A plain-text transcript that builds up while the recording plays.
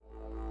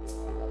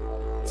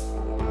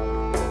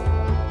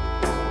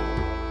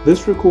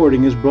This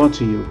recording is brought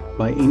to you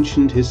by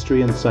Ancient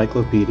History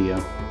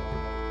Encyclopedia.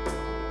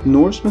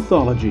 Norse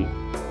Mythology,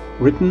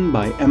 written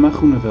by Emma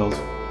Groeneveld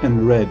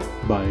and read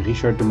by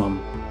Richard de Man.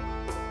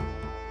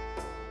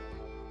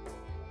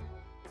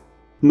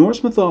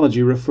 Norse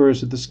mythology refers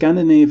to the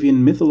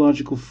Scandinavian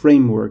mythological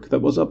framework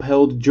that was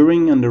upheld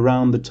during and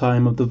around the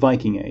time of the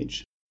Viking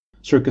Age,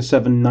 circa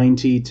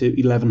 790 to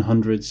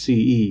 1100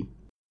 CE,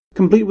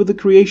 complete with the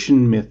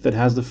creation myth that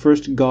has the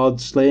first god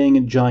slaying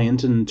a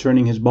giant and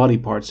turning his body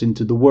parts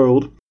into the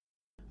world,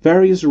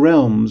 various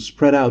realms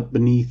spread out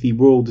beneath the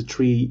world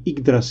tree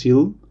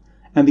Yggdrasil,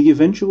 and the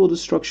eventual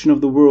destruction of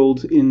the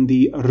world in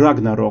the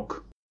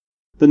Ragnarok.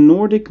 The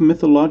Nordic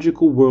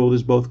mythological world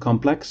is both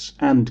complex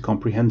and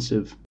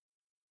comprehensive.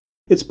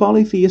 Its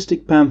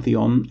polytheistic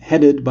pantheon,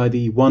 headed by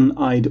the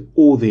one-eyed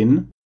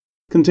Odin,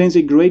 contains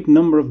a great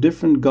number of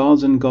different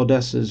gods and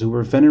goddesses who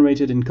were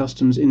venerated in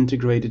customs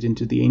integrated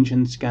into the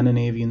ancient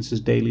Scandinavians'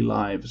 daily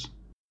lives.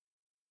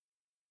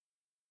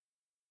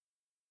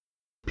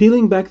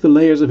 Peeling back the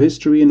layers of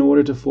history in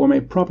order to form a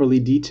properly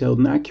detailed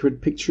and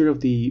accurate picture of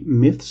the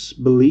myths,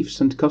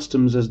 beliefs, and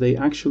customs as they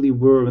actually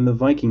were in the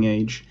Viking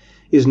Age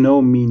is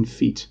no mean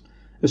feat,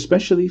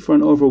 especially for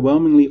an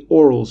overwhelmingly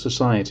oral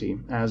society,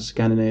 as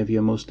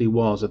Scandinavia mostly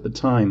was at the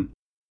time.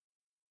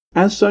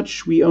 As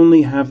such, we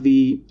only have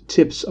the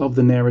tips of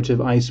the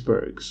narrative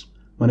icebergs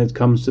when it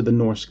comes to the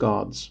Norse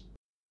gods.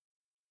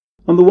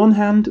 On the one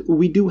hand,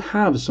 we do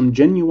have some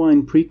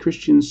genuine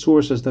pre-Christian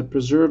sources that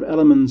preserve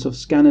elements of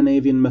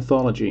Scandinavian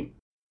mythology.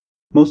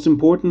 Most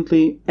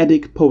importantly,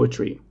 Eddic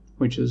poetry,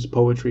 which is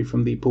poetry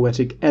from the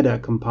Poetic Edda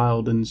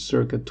compiled in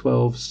circa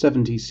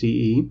 1270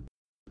 CE,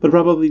 but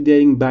probably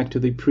dating back to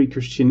the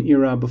pre-Christian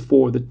era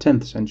before the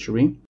 10th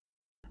century,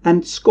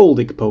 and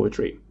Skaldic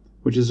poetry,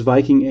 which is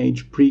Viking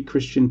Age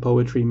pre-Christian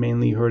poetry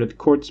mainly heard at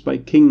courts by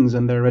kings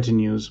and their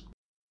retinues,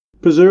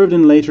 preserved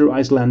in later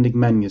Icelandic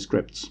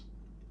manuscripts.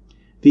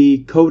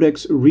 The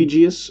Codex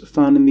Regius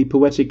found in the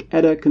Poetic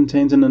Edda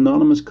contains an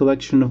anonymous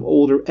collection of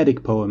older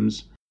Eddic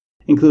poems,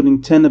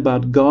 including 10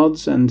 about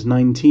gods and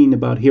 19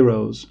 about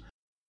heroes,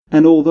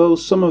 and although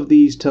some of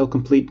these tell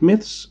complete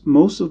myths,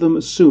 most of them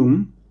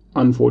assume,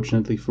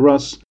 unfortunately for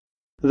us,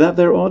 that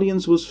their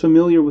audience was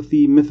familiar with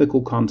the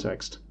mythical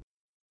context.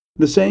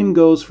 The same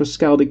goes for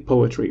Skaldic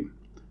poetry.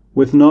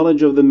 With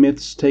knowledge of the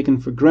myths taken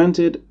for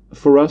granted,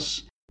 for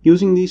us,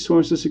 using these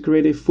sources to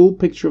create a full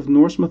picture of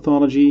Norse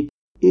mythology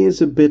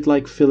is a bit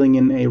like filling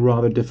in a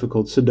rather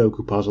difficult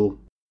Sudoku puzzle.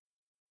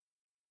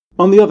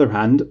 On the other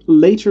hand,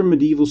 later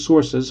medieval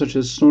sources such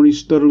as Snorri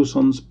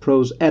Sturluson's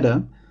Prose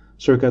Edda,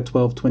 circa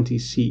 1220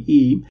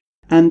 CE,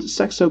 and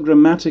Saxo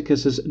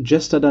Grammaticus's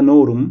Gesta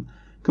Danorum,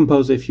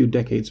 composed a few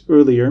decades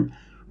earlier,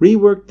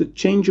 reworked the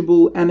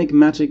changeable,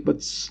 enigmatic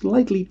but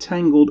slightly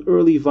tangled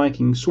early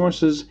Viking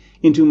sources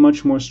into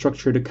much more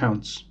structured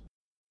accounts.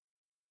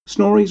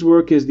 Snorri's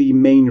work is the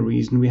main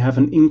reason we have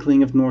an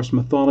inkling of Norse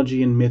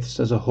mythology and myths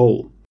as a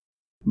whole,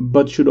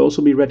 but should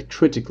also be read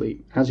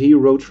critically, as he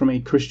wrote from a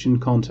Christian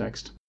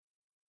context.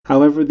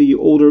 However, the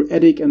older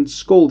Eddic and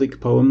Skaldic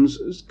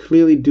poems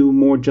clearly do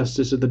more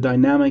justice to the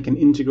dynamic and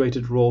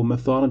integrated role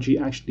mythology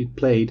actually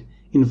played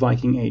in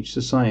Viking Age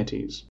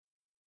societies.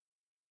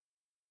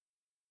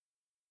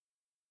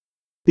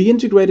 The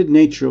integrated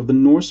nature of the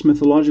Norse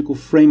mythological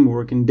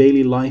framework in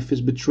daily life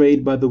is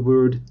betrayed by the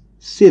word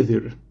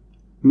siður,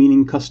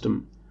 meaning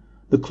custom,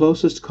 the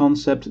closest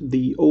concept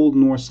the Old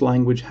Norse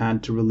language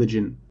had to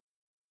religion.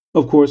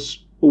 Of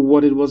course,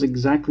 what it was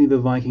exactly the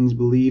Vikings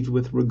believed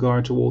with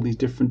regard to all these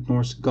different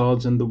Norse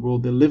gods and the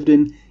world they lived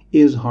in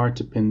is hard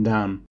to pin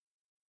down.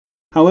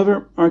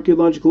 However,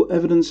 archaeological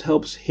evidence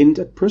helps hint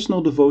at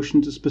personal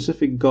devotion to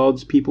specific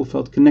gods people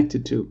felt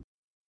connected to,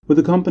 with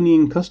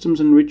accompanying customs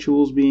and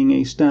rituals being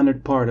a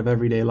standard part of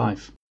everyday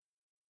life.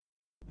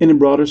 In a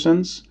broader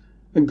sense,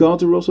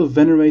 gods are also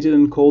venerated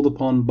and called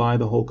upon by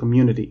the whole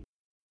community.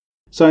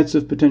 Sites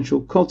of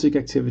potential cultic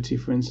activity,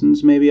 for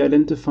instance, may be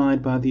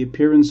identified by the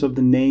appearance of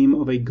the name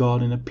of a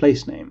god in a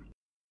place name,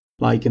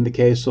 like in the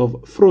case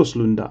of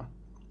Froslunda,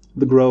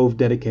 the grove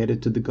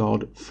dedicated to the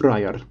god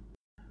Freyr.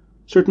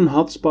 Certain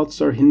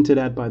hotspots are hinted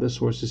at by the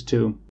sources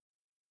too.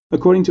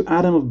 According to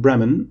Adam of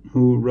Bremen,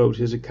 who wrote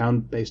his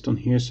account based on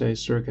hearsay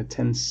circa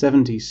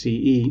 1070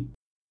 CE,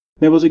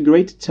 there was a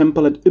great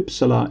temple at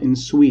Uppsala in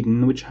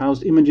Sweden which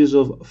housed images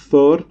of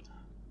Thor,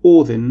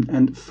 Odin,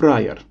 and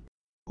Freyr,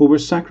 who were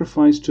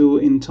sacrificed to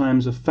in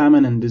times of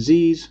famine and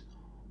disease,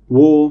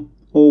 war,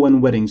 or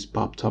when weddings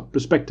popped up,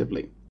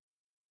 respectively.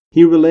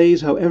 He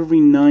relays how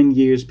every 9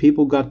 years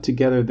people got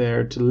together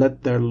there to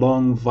let their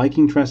long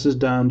Viking tresses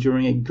down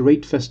during a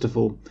great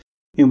festival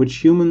in which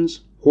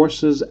humans,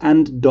 horses,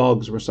 and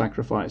dogs were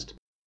sacrificed,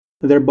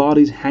 their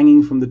bodies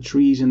hanging from the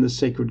trees in the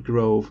sacred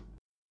grove.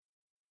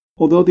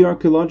 Although the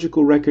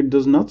archaeological record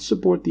does not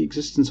support the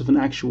existence of an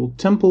actual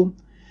temple,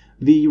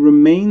 the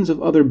remains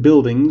of other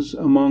buildings,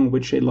 among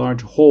which a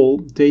large hall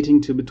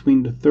dating to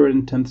between the 3rd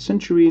and 10th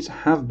centuries,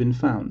 have been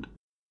found.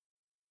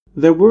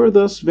 There were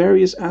thus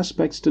various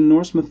aspects to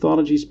Norse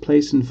mythology's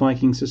place in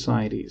Viking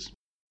societies.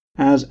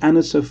 As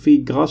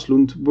Anne-Sophie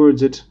Graslund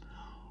words it,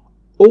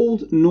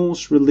 Old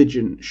Norse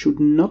religion should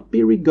not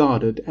be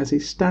regarded as a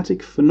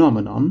static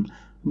phenomenon,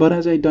 but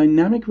as a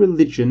dynamic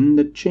religion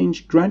that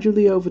changed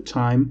gradually over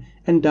time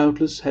and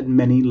doubtless had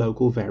many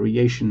local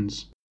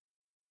variations.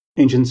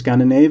 Ancient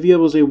Scandinavia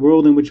was a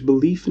world in which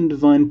belief in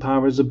divine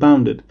powers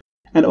abounded,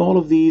 and all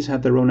of these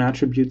had their own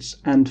attributes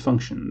and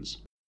functions.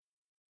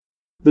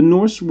 The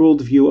Norse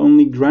worldview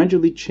only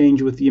gradually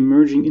changed with the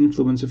emerging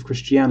influence of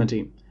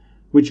Christianity,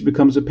 which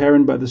becomes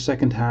apparent by the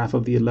second half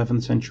of the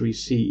 11th century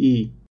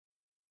CE.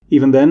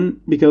 Even then,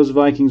 because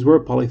Vikings were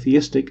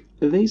polytheistic,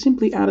 they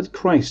simply added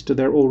Christ to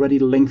their already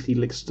lengthy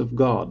list of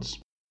gods,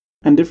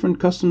 and different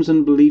customs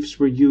and beliefs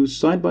were used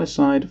side by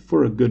side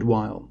for a good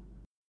while.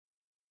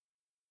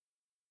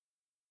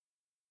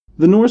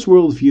 The Norse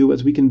worldview,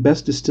 as we can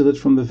best distill it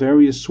from the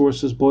various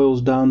sources,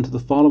 boils down to the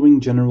following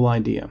general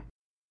idea.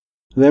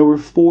 There were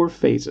 4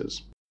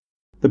 phases: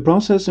 the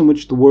process in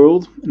which the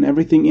world and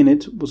everything in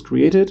it was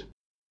created,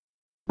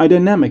 a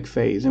dynamic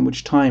phase in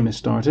which time is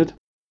started,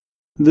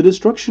 the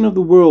destruction of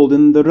the world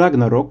in the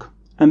Ragnarok,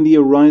 and the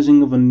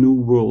arising of a new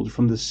world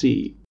from the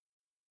sea.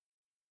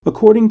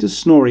 According to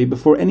Snorri,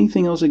 before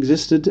anything else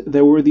existed,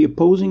 there were the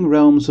opposing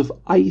realms of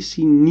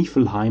icy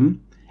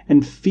Niflheim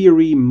and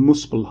fiery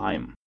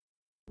Muspelheim,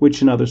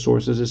 which in other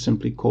sources is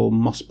simply called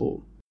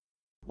Muspel.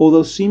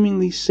 Although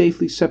seemingly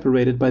safely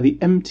separated by the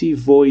empty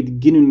void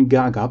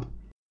Ginnungagap,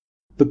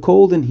 the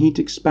cold and heat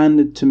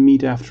expanded to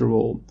meet after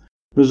all,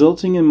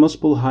 resulting in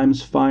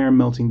Muspelheim's fire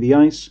melting the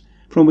ice,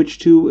 from which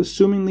 2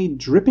 assumingly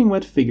dripping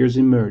wet figures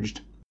emerged: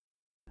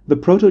 the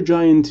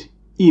proto-giant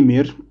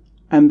Ymir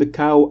and the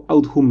cow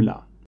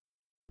Audhumla.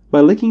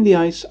 By licking the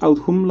ice,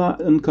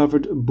 Audhumla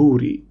uncovered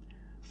Buri,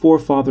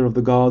 forefather of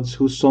the gods,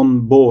 whose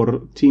son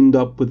Bor teamed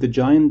up with the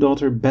giant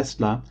daughter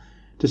Bestla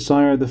to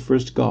sire the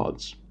first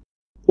gods,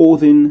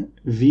 Odin,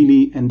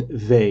 Vili, and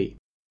Ve.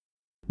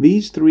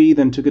 These 3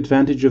 then took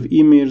advantage of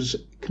Ymir's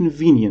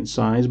convenient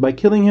size by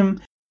killing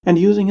him and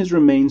using his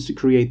remains to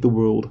create the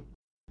world: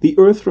 the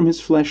earth from his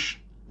flesh,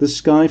 the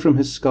sky from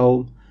his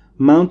skull,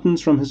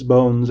 mountains from his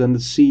bones, and the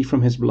sea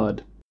from his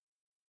blood.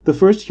 The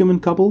first human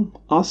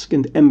couple, Ask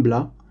and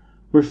Embla,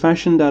 were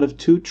fashioned out of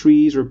 2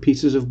 trees or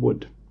pieces of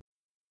wood.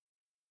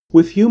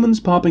 With humans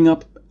popping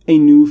up, a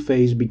new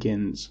phase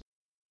begins.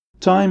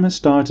 Time has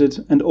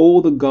started, and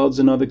all the gods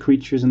and other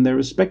creatures in their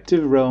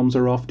respective realms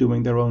are off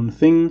doing their own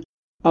thing,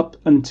 up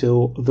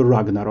until the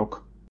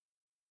Ragnarok.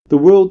 The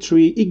world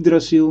tree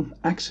Yggdrasil,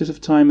 axis of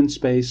time and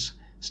space,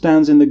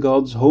 stands in the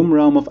gods' home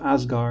realm of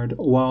Asgard,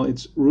 while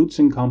its roots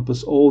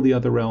encompass all the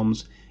other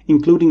realms,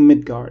 including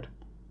Midgard,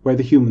 where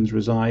the humans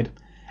reside,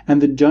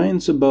 and the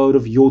giant's abode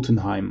of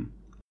Jotunheim.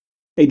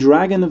 A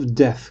dragon of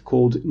death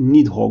called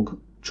Nidhogg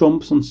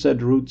chomps on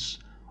said roots,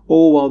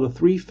 all while the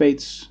 3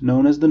 fates,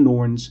 known as the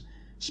Norns,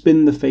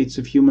 spin the fates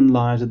of human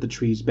lives at the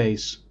tree's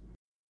base.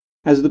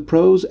 As the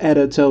prose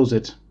Edda tells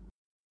it,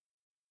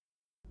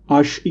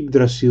 Ash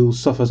Yggdrasil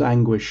suffers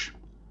anguish,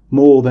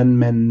 more than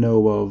men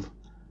know of.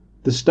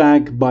 The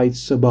stag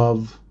bites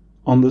above,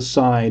 on the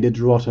side it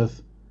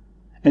rotteth,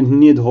 and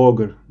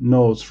Nidhogr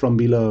gnaws from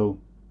below.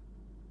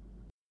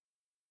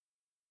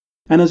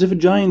 And as if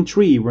a giant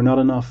tree were not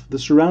enough, the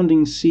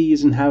surrounding sea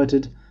is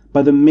inhabited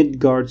by the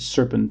Midgard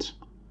serpent,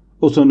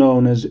 also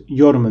known as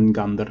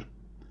Jormungandr,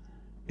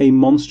 a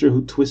monster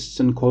who twists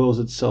and coils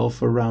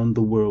itself around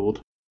the world.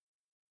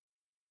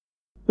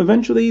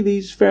 Eventually,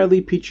 these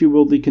fairly peachy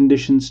worldly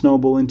conditions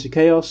snowball into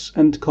chaos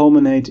and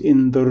culminate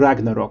in the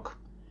Ragnarok,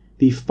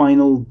 the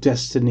final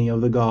destiny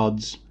of the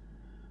gods,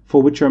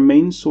 for which our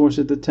main source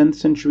is the 10th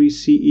century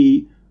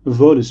CE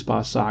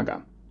Völuspá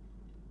saga.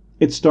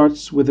 It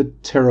starts with a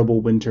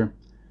terrible winter.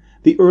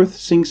 The earth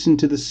sinks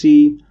into the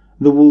sea,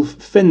 the wolf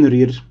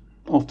Fenrir,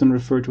 often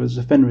referred to as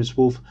the Fenris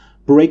wolf,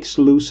 breaks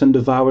loose and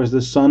devours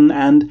the sun,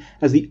 and,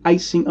 as the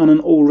icing on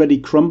an already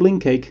crumbling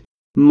cake,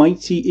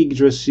 mighty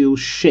Yggdrasil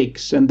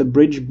shakes and the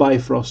bridge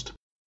Bifrost,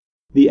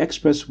 the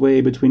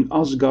expressway between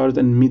Asgard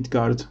and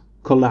Midgard,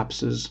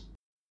 collapses.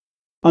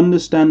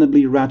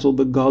 Understandably rattled,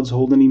 the gods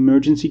hold an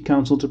emergency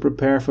council to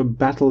prepare for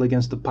battle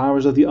against the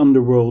powers of the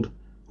underworld,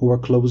 who are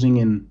closing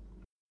in.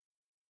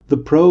 The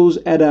prose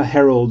Edda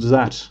heralds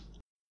that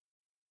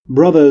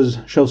brothers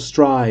shall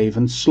strive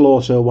and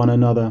slaughter one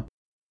another,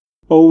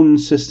 own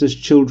sisters'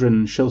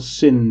 children shall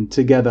sin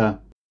together,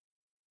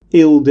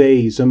 ill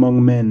days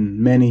among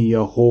men, many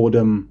a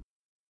whoredom,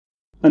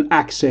 an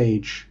axe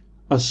age,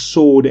 a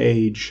sword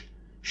age,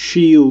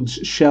 shields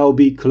shall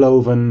be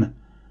cloven,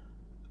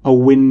 a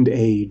wind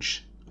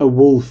age, a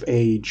wolf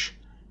age,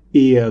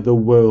 ere the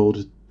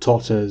world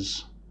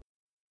totters.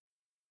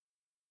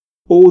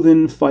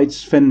 Odin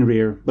fights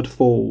Fenrir, but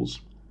falls,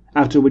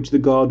 after which the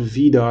god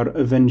Vidar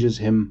avenges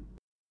him,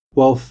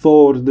 while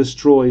Thor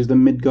destroys the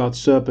Midgard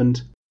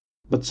serpent,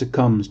 but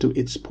succumbs to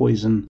its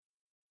poison.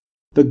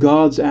 The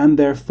gods and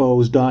their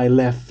foes die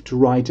left,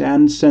 right,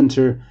 and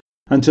center,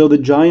 until the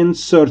giant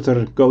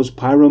Surtur goes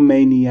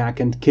pyromaniac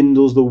and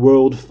kindles the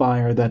world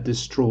fire that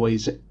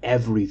destroys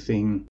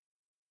everything.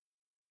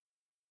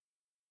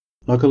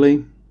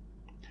 Luckily,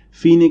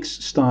 Phoenix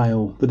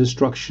style, the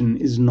destruction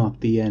is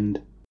not the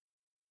end.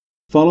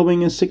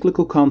 Following a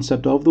cyclical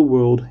concept of the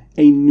world,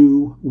 a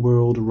new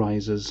world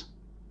rises,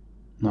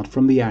 not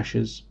from the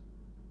ashes,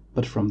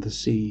 but from the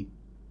sea.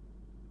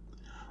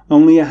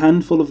 Only a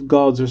handful of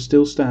gods are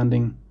still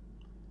standing,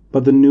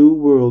 but the new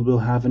world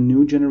will have a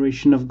new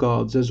generation of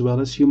gods as well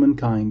as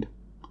humankind,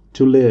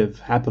 to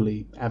live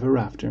happily ever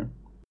after.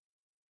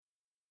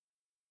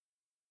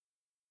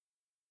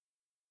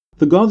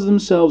 The gods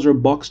themselves are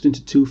boxed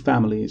into two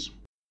families.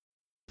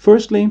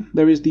 Firstly,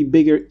 there is the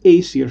bigger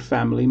Aesir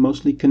family,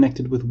 mostly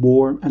connected with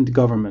war and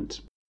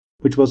government,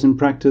 which was in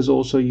practice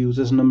also used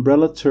as an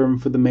umbrella term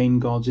for the main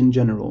gods in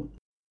general.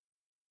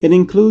 It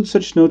includes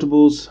such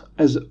notables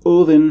as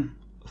Odin,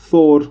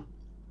 Thor,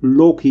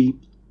 Loki,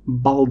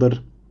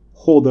 Balder,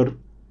 Hodr,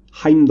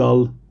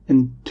 Heimdall,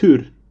 and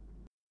Tyr.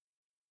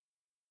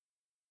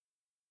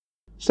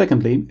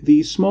 Secondly,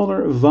 the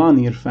smaller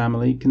Vanir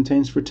family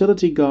contains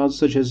fertility gods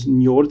such as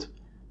Njord,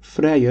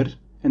 Freyr,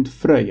 and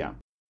Freyja.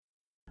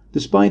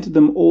 Despite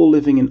them all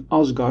living in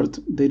Asgard,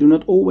 they do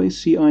not always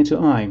see eye to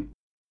eye,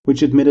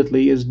 which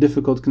admittedly is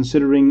difficult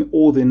considering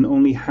Odin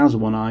only has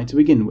one eye to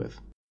begin with.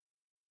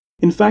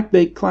 In fact,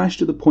 they clash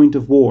to the point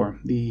of war,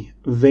 the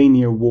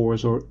Vanir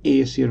Wars or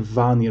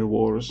Aesir-Vanir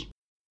Wars,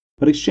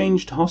 but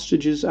exchanged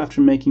hostages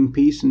after making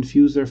peace and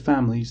fused their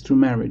families through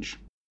marriage.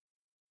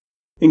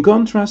 In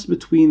contrast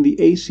between the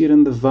Aesir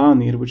and the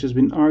Vanir, which has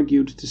been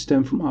argued to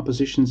stem from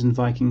oppositions in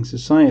Viking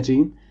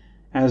society,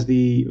 as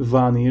the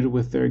Vanir,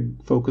 with their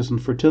focus on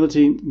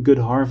fertility, good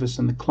harvests,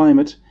 and the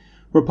climate,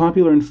 were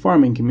popular in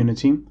farming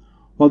community,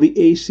 while the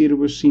Aesir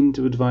were seen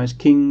to advise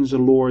kings,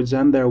 lords,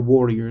 and their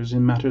warriors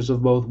in matters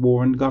of both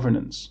war and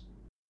governance.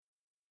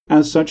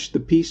 As such, the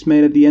peace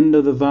made at the end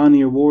of the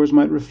Vanir Wars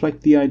might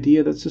reflect the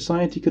idea that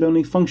society could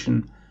only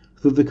function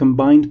through the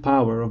combined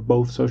power of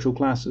both social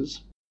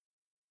classes.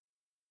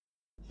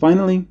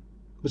 Finally,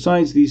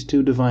 besides these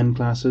two divine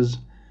classes,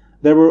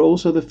 there were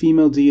also the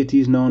female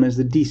deities known as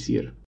the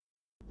Disir,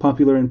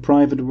 popular in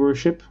private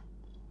worship,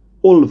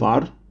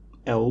 Olvar,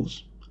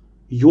 elves,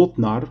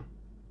 Jotnar,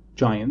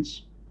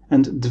 giants,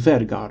 and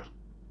Dvergar,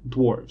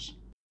 dwarves.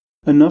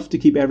 Enough to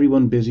keep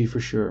everyone busy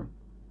for sure.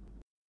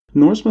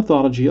 Norse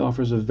mythology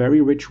offers a very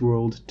rich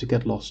world to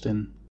get lost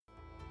in.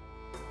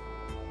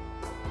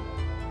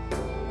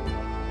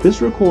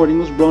 This recording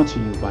was brought to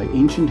you by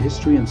Ancient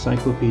History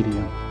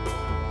Encyclopedia.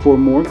 For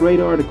more great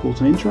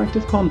articles and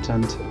interactive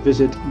content,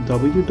 visit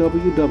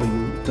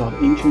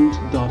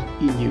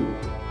www.ancient.eu.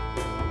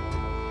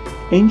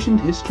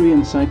 Ancient History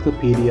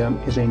Encyclopedia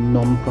is a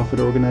non-profit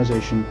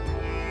organization.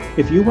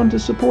 If you want to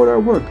support our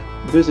work,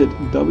 visit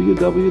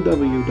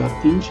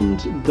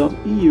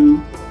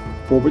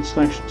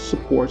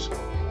www.ancient.eu/support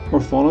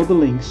or follow the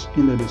links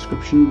in the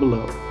description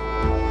below.